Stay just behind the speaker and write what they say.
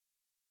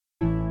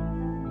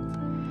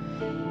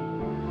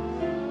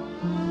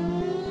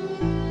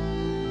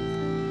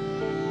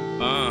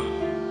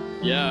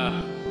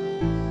Yeah,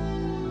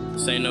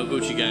 this ain't no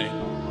Gucci gang.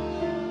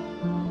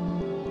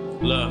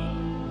 Look,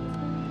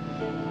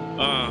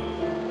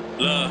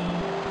 look.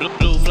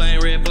 Blue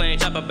flame, red flame,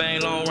 chopper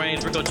bang, long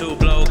range,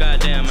 RICOTOOBLOWED,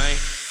 goddamn, man.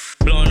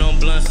 Blowing on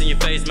blunts in your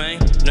face, man.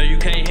 No, you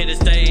can't hit it,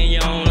 stay in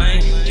your own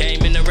lane.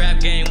 Came in the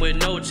rap game with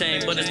no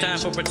chain, but it's time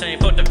for pertain.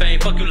 Fuck the fame,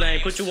 fuck you lame.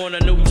 Put you on a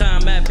new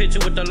time map, hit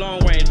you with the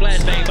long range.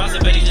 Blast bang, boss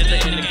of Betty just to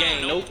end the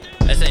game. Nope.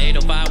 That's an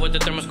 805 with the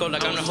thermoscope,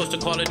 like I'm the host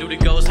of Call of Duty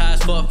Ghost. High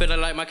as fuck,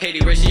 feeling like my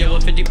KD ratio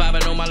of 55. I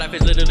know my life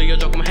is literally a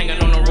joke, I'm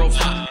hanging on the ropes.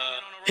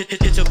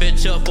 Hit your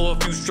bitch up for a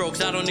few strokes.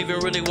 I don't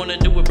even really wanna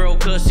do it, bro,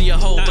 cause see a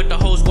hoe. But the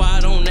whole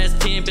squad on, that's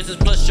 10 bitches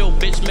plus your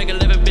bitch. Make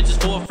 11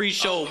 bitches for a free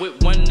show.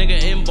 With one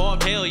nigga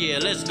involved, hell yeah,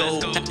 let's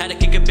go. Had to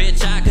kick a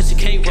bitch out cause she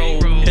can't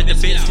roll. If the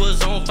bitch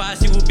was on fire,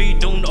 she would be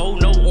doomed. Oh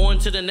no, on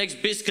to the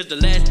next bitch cause the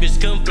last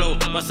bitch couldn't flow.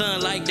 My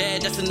son like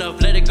that, that's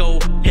enough, let it go.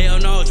 Hell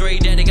no, Dre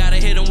Daddy gotta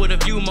hit him with a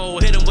few more.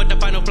 Hit him with the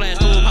final flash,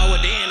 full power,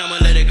 then I'ma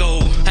let it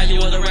go. Have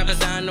you other rappers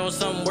dying on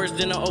something worse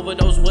than an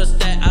overdose? What's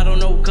that? I don't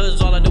know,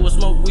 cause all I do is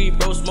smoke weed,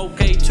 bro. Smoke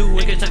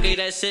K2 in Kentucky,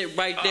 that shit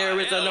right there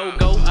is a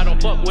no-go. I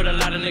don't fuck with a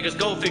lot of niggas,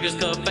 go figures,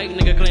 cause fake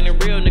niggas claiming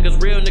real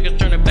niggas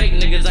turning fake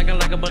niggas, acting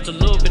like a bunch of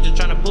little bitches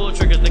trying to pull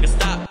triggers, niggas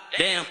stop.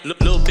 Damn,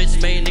 little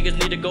bitch made niggas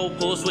need to go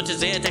pull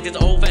switches and take this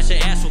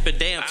old-fashioned ass whooping.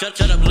 Damn,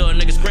 shut up, little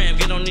niggas scram.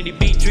 Get on any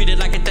beat, treated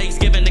like a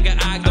Thanksgiving, nigga,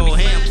 I go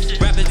ham.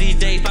 Rappers these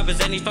days, poppers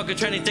and these fucking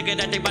training ticket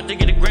that they bout to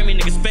get a Grammy,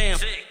 nigga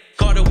spam.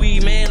 Call the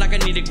weed man like I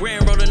need a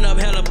gram, rolling up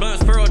hella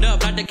blunts, pearled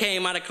up like they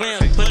came out of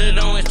clams. Put it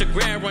on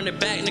Instagram, run it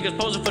back, niggas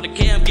posing for the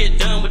cam. Get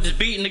done with this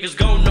beat, niggas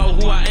gon' know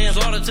who I am.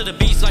 Slaughter to the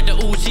beats like the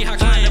Uchi, how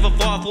I never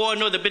fall for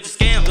another bitch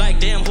a scam. Like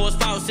damn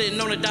horsepower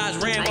sitting on the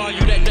Dodge Ram. Are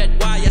you that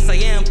why? Yes I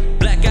am.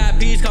 Black eyed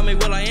peas, call me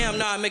Will I Am.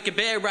 Nah, I make it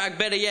bad rock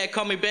better, yeah,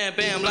 call me Bam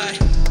Bam. Like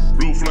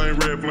blue flame,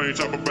 red flame,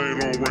 chopper bang,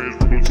 long range,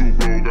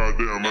 RICOTOOBLOWED,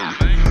 goddamn, man.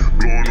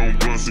 Blowing on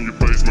blunts in your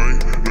face, man.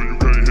 No, you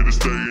can't hit it,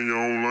 stay in your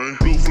own lane.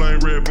 Blue flame,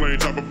 red flame,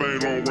 chopper bang,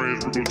 long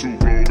range,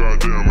 RICOTOOBLOWED,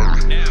 goddamn,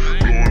 man.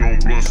 Blowing on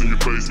blunts in your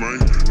face, man.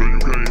 No, you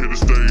can't hit it,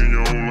 stay in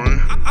your own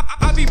lane.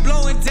 I be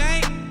blowing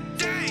dank.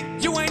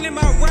 You ain't in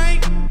my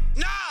rank.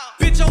 No.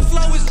 Bitch, your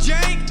flow is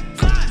jank.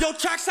 Your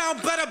track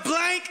sound better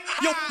blank.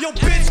 Yo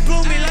bitch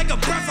blew me like a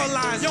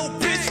breathalyzer. Yo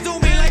bitch do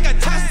me like a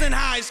test in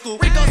high school.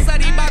 Rico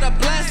said he bout to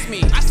bless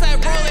me. I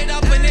said roll it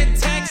up and then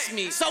text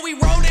me. So we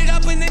rolled it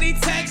up and then he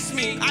text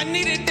me. I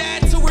needed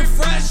that to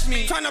refresh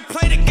me. Tryna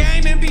play the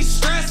game and be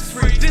stress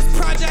free. This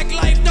project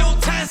life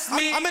don't test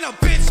me. I'm in a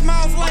bitch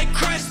mouth like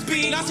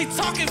Crespi. Now she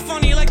talking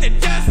funny like the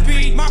deaf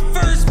beat. My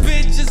first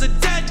bitch is a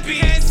deadbeat.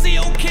 Can't see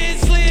your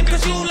kids slim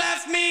cause you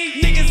left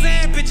me. Niggas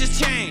and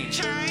bitches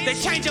change. They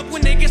change up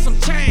when they get some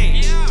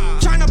change.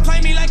 Tryna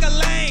play me like a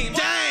lame.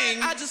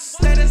 Dang, I just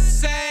stay the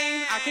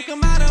same. I kick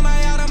 'em out of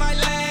my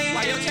lane.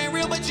 Why you can't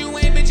real but you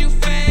ain't, bitch you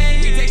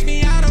fake. He takes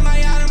me out of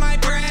my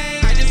brain.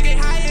 I just get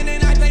high and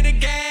then I play the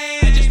game.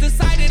 I just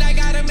decided I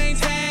gotta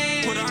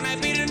maintain. Put on that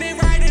beat and then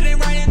write it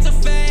into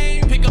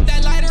fame. Pick up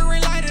that lighter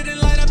and light it and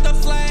light up the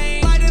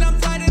flame. Light it, I'm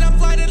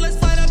flighted, let's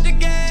light up the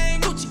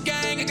gang. Gucci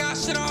gang, I got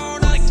shit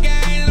on like a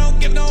gang. I don't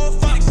give no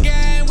fuck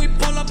gang. We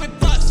pull up and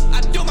bust.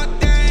 I do my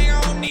thing,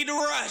 I don't need to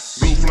rush.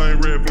 Blue flame,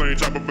 red flame,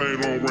 chopper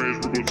bang, long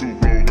range,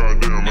 RICOTOOBLOWED,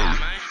 goddamn, man.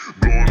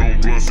 Blowing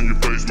on blunts in your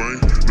face, man.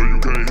 No, you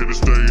can't hit it,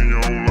 stay in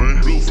your own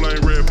lane. Blue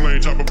flame, red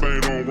flame, chopper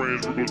bang, long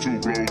range,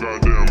 RICOTOOBLOWED,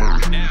 goddamn,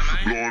 man.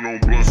 Blowing on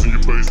blunts in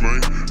your face, man.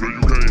 No,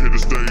 you can't hit it,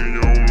 stay in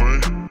your own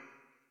lane.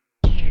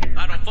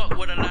 I don't fuck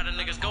with a lot of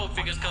niggas, go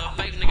figures, cause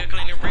fake niggas